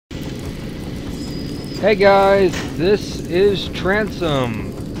Hey guys, this is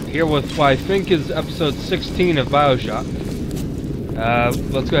Transom, here with what I think is episode 16 of Bioshock.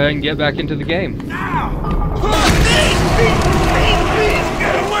 Let's go ahead and get back into the game. Please,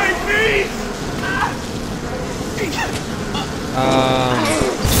 get away, please!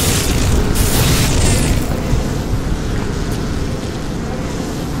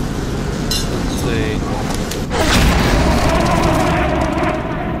 Let's see.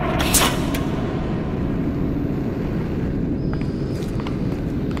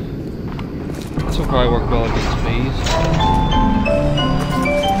 This will probably work well against bees.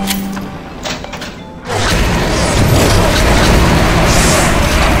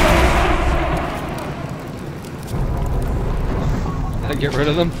 Did I get rid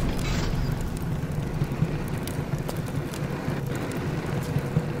of them?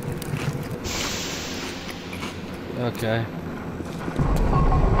 Okay.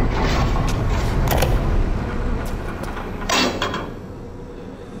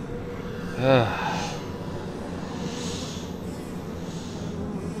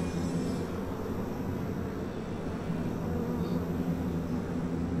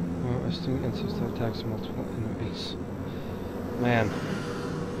 Estimating insects that attacks multiple enemies. Man.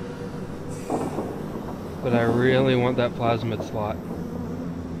 But I really want that plasmid slot.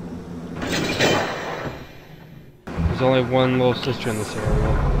 There's only one little sister in this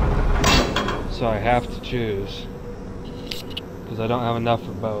area. So I have to choose. Because I don't have enough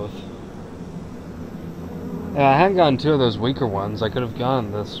for both. Yeah, I hadn't gotten two of those weaker ones. I could have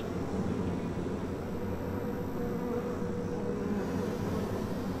gotten this.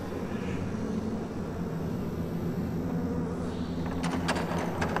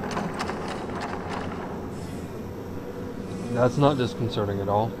 That's not disconcerting at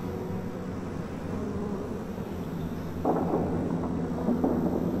all.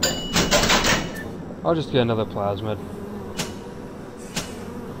 I'll just get another plasmid.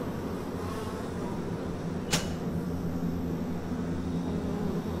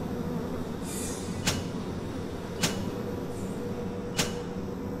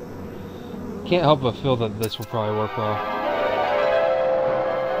 Can't help but feel that this will probably work well.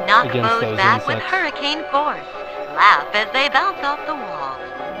 Not against both those bad with insects. hurricane force. Laugh as they bounce off the walls.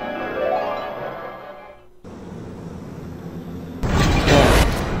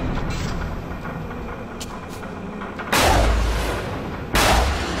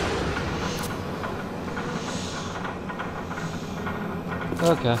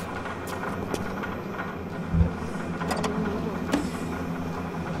 Okay.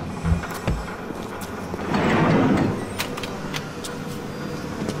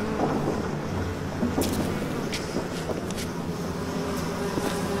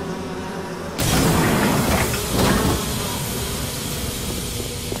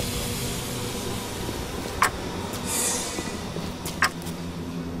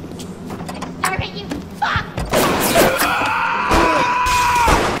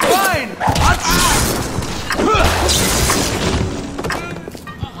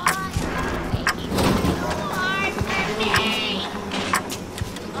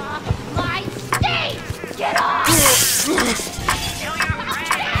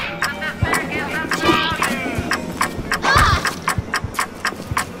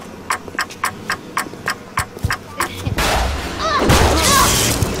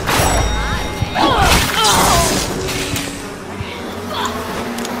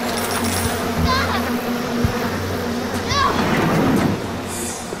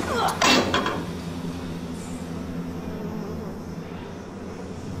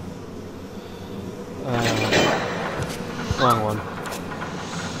 Wrong one.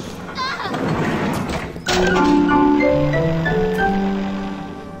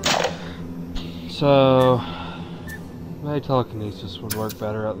 So, maybe telekinesis would work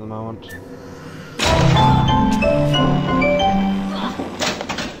better at the moment.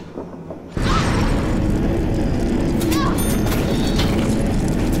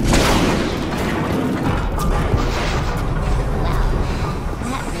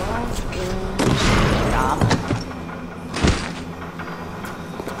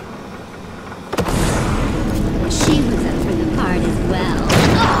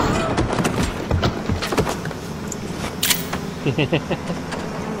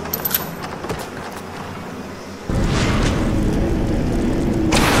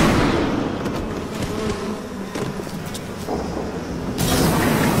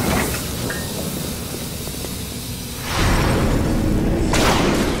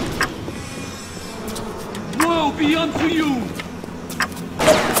 Woe be unto you!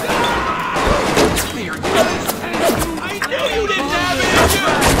 I knew you didn't have it!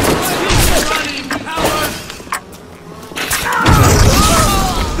 Running power!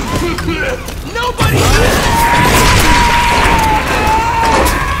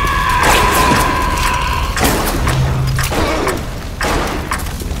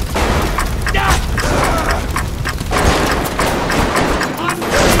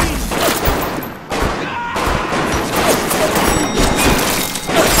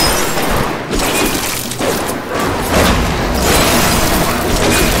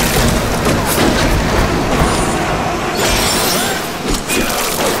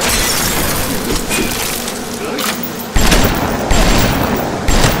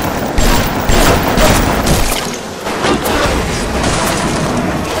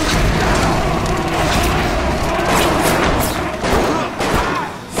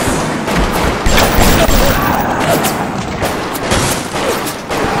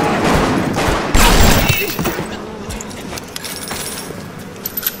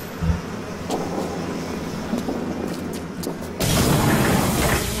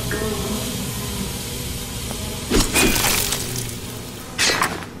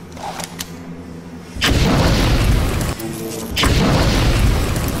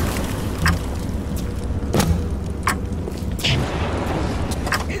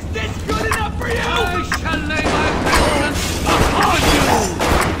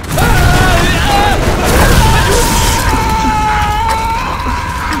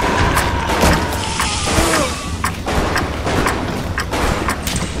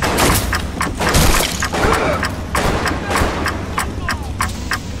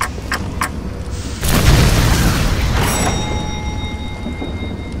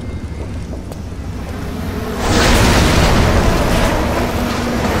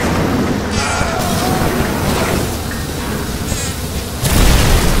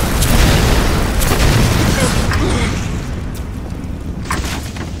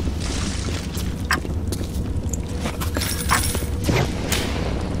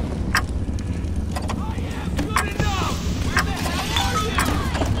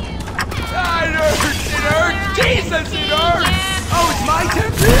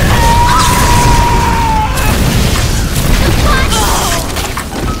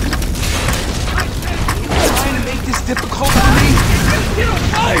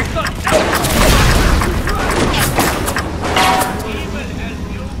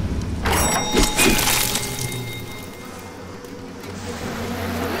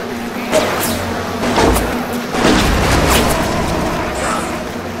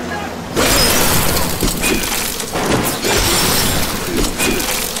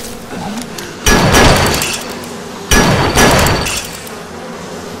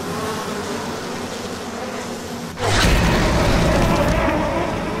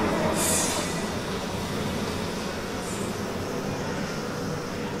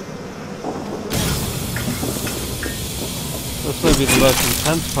 This may be the most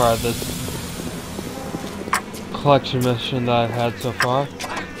intense part of this collection mission that I've had so far.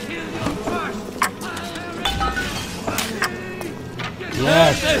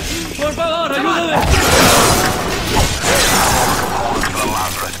 Yes! Por favor, ayúdame! To the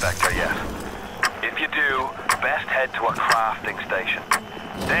lab prospector yet. If you do, best head to a crafting station.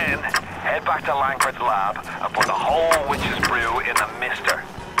 Then, head back to Langford's lab and put the whole witch's brew in the mister.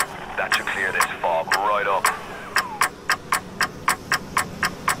 That should clear this fog right up.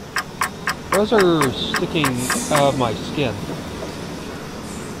 Those are sticking out of my skin.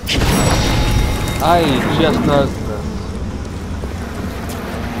 I just noticed this.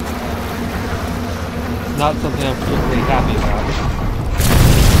 It's not something I'm particularly happy about.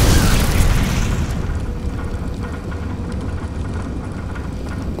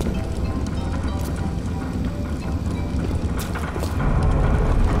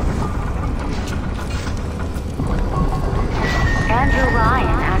 Andrew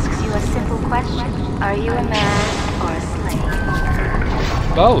Ryan asks you a simple question. Are you a man or a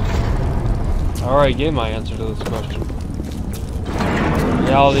slave? Both. I already gave my answer to this question. In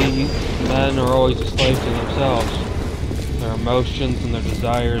reality, men are always a slave to themselves. Their emotions and their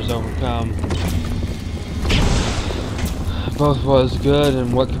desires overcome both what is good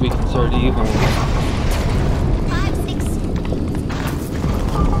and what could be considered evil. 5, 6.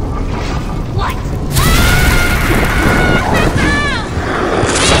 What?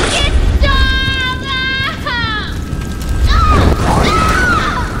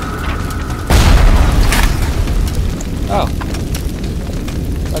 Oh.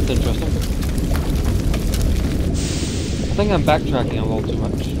 That's interesting. I think I'm backtracking a little too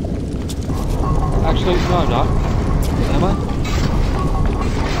much. Actually, no I'm not. Am I?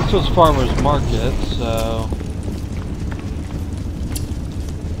 This was Farmer's Market, so...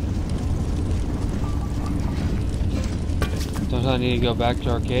 Don't I need to go back to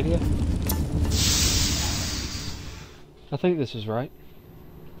Arcadia? I think this is right.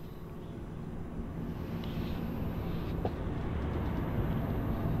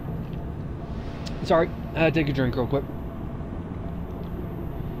 Sorry, take a drink real quick.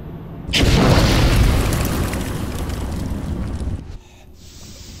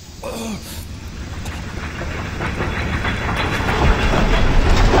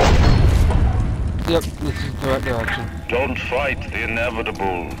 Yep, this is the right direction. Don't fight the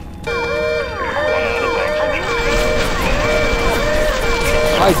inevitable.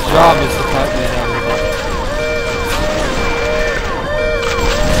 My job is to fight the inevitable.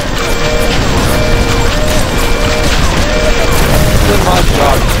 It's my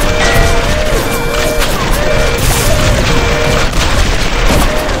job.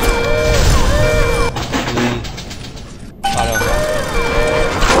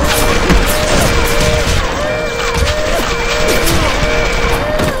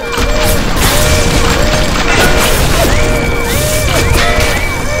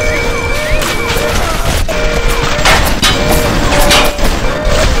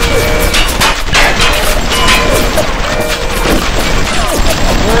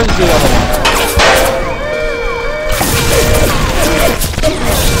 Where's the other one?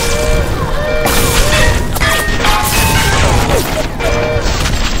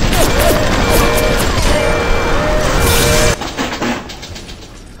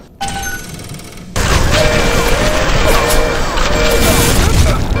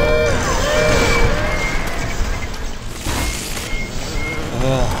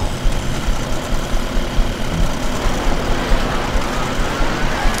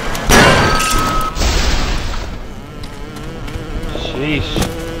 Sheesh.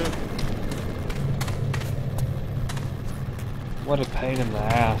 What a pain in the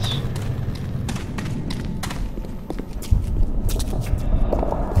ass.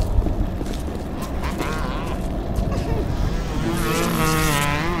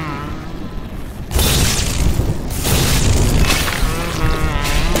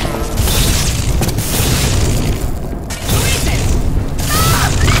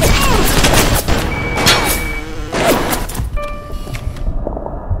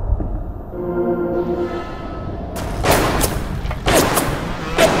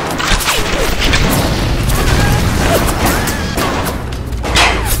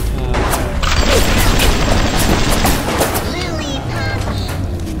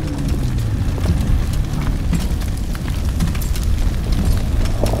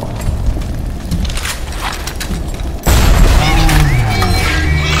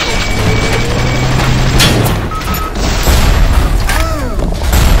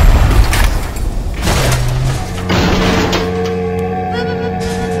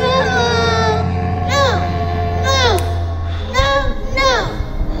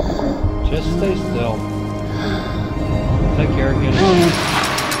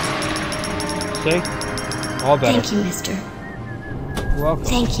 All better. Thank you, mister. You're welcome.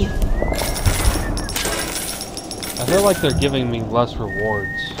 Thank you. I feel like they're giving me less rewards.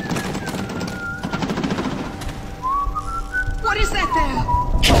 What is that there?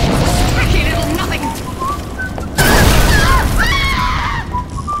 Tacky little nothing!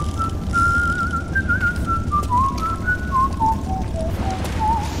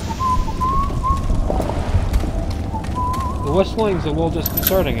 The whistling's a little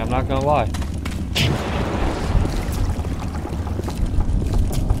disconcerting, I'm not gonna lie.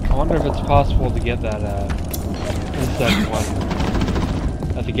 I wonder if it's possible to get that insect one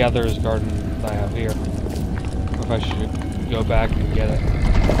at the Gatherer's Garden I have here. Or if I should go back and get it.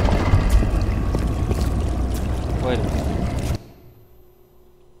 Wait a minute.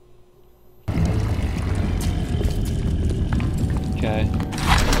 Okay.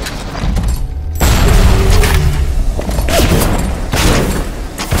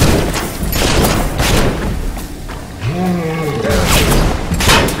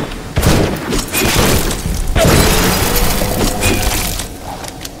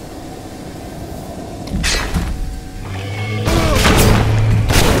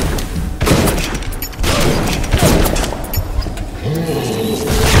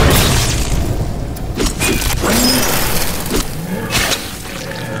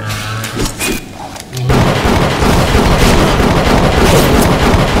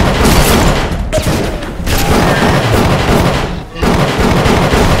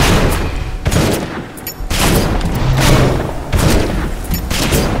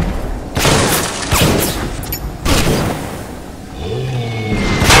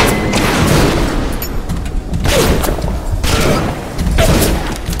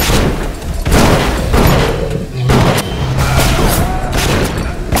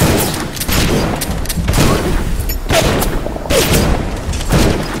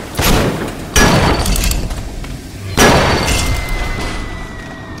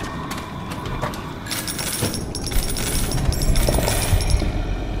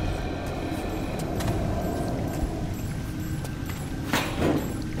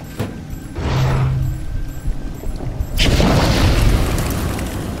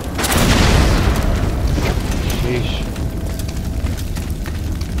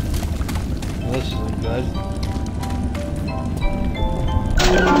 This isn't good.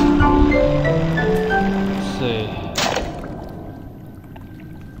 Let's see.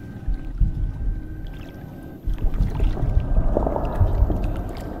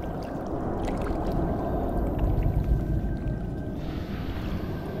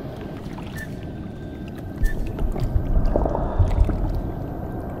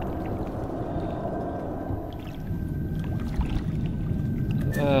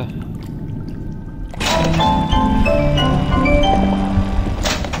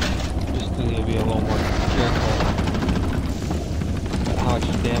 Just need to be a little more careful how much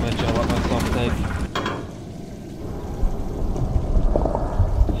damage I let myself take.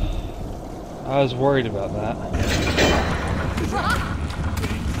 I was worried about that.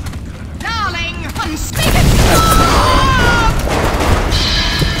 Darling, unspeakable!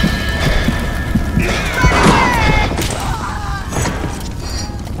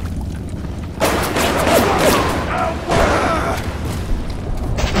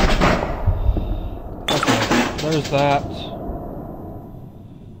 Stop! There's that.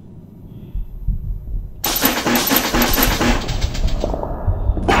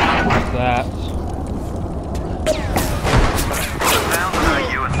 There's that. Sounds like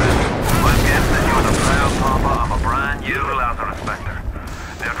you and them. My guess that you are the proud papa of a brand new Lazarus Vector.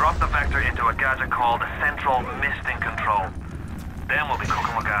 Now drop the Vector into a gadget called Central Misting Control. Then we'll be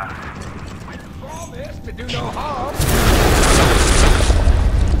cooking with gas. Promise to do no harm.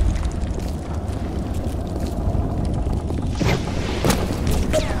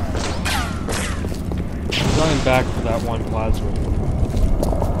 Going back for that one plasma.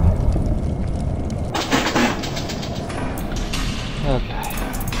 Okay.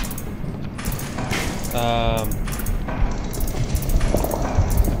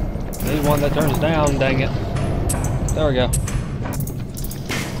 Need one that turns down, dang it. There we go.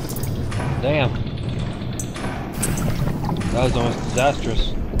 Damn. That was almost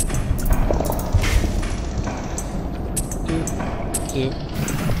disastrous.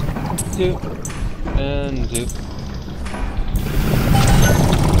 Two. And do.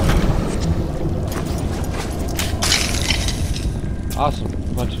 Awesome.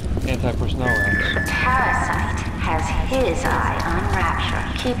 A bunch of anti-personnel rounds. The parasite has his eye on Rapture.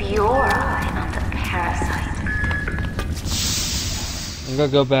 Keep your eye on the parasite. I'm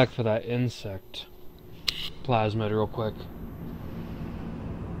gonna go back for that insect plasmid real quick.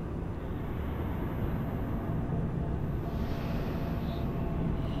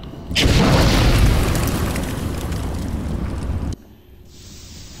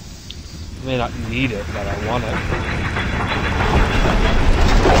 may not need it, but I want it.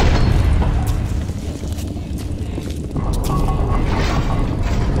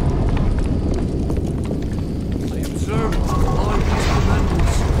 I observed all these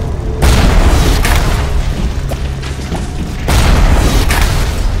commandments.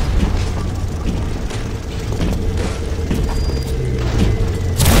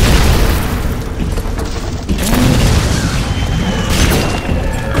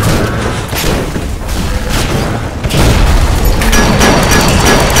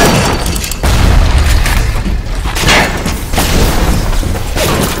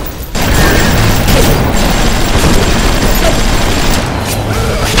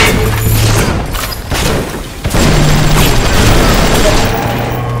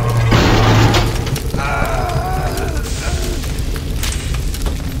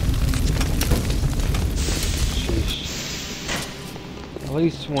 At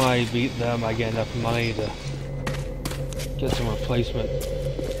least when I beat them, I get enough money to get some replacement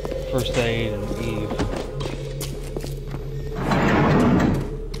first aid and Eve.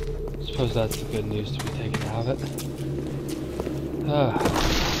 I suppose that's the good news to be taken out of it.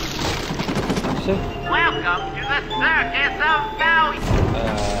 See? Welcome to the Circus of Value.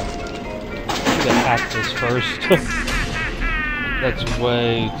 I'm gonna hack this first. That's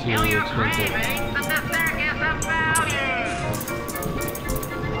way too expensive.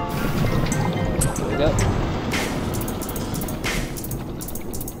 There we go.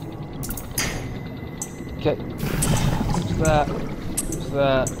 Okay. What's that? What's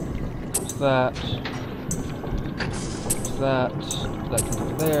that? What's that? What's that? That can go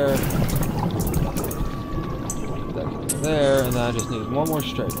there. That can go there, and then I just need one more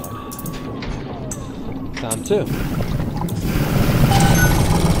straight line. Down 2.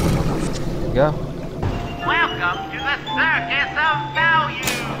 There we go. Welcome to the Circus of Value.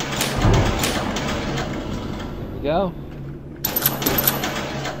 There we go.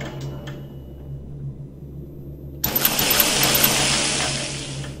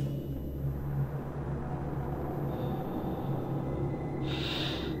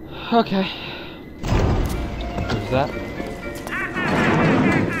 Okay. Who's that?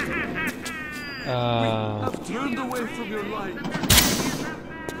 I've turned away from your light.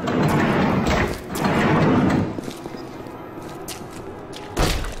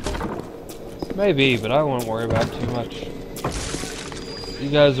 Maybe, but I won't worry about it too much. You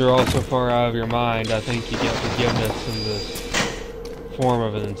guys are all so far out of your mind, I think you get forgiveness in this form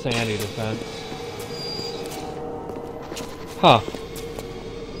of an insanity defense. Huh.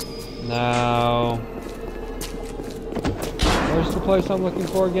 Now... where's the place I'm looking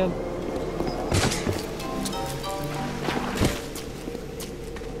for again?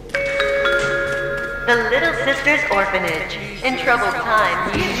 The Little Sisters Orphanage. In troubled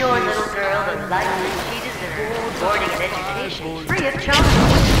times, give your little girl the life that she deserves. Boarding and education, free of charge.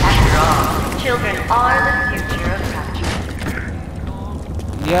 After all, children are the future of Rapture.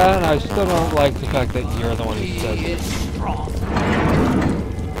 Yeah, and I still don't like the fact that you're the one who said it.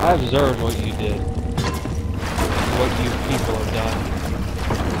 I observed what you did. What you people have done.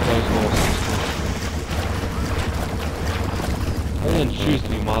 Those little sisters. They didn't choose to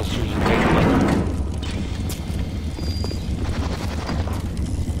be monsters, you made them.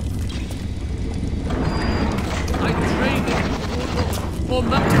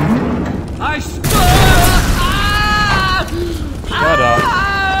 Shut up. I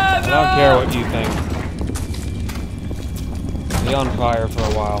don't care what you think. Be on fire for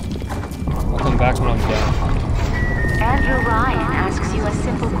a while. I'll come back when I'm done. Andrew Ryan asks you a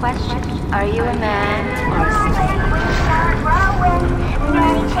simple question. Are you a man or a slave?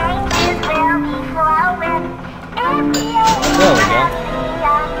 There we go.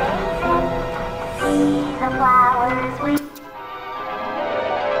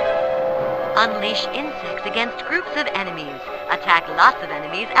 Unleash insects against groups of enemies. Attack lots of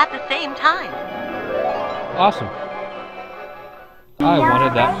enemies at the same time. Awesome. I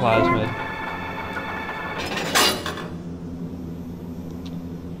wanted that plasmid.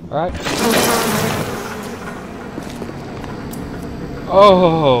 Alright.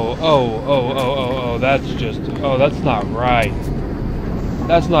 Oh, that's just... oh, that's not right.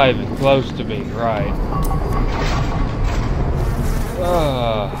 That's not even close to being right.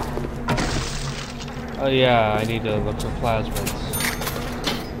 Oh yeah, I need to look for plasmids.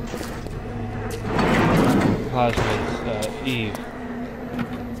 Plasmids, Eve.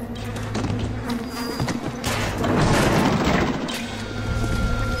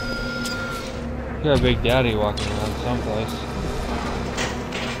 You got a Big Daddy walking around someplace.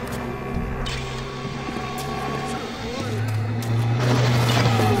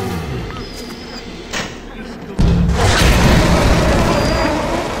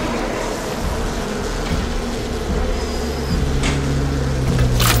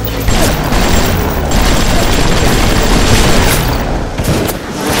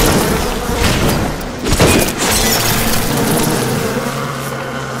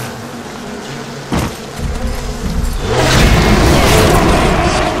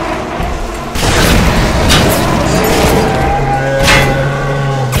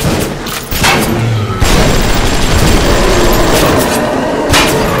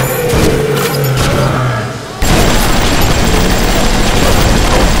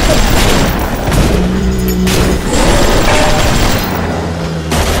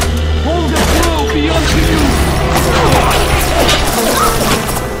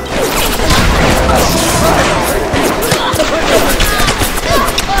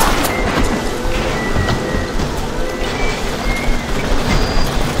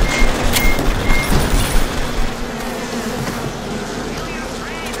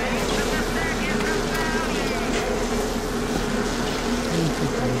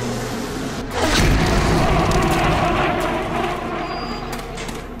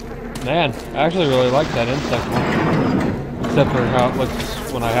 Man, I actually really like that insect one. Except for how it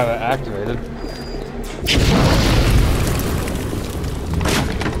looks when I have it activated.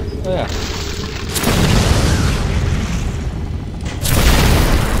 Oh yeah.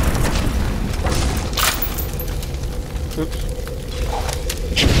 Oops.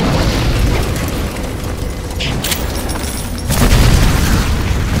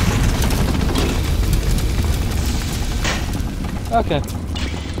 Okay.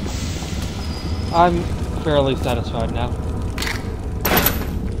 I'm fairly satisfied now.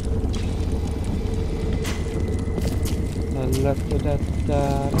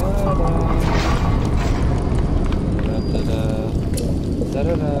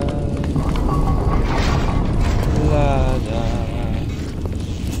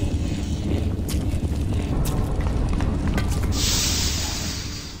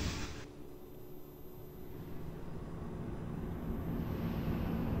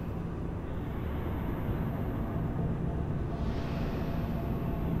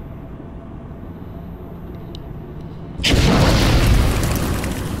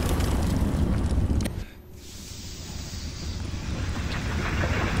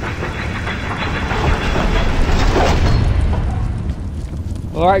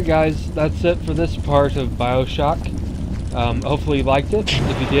 Alright guys, that's it for this part of Bioshock. Hopefully you liked it.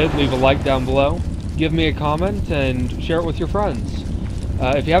 If you did, leave a like down below. Give me a comment and share it with your friends.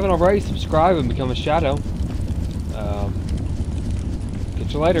 If you haven't already, subscribe and become a shadow.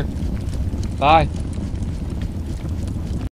 Catch you later. Bye.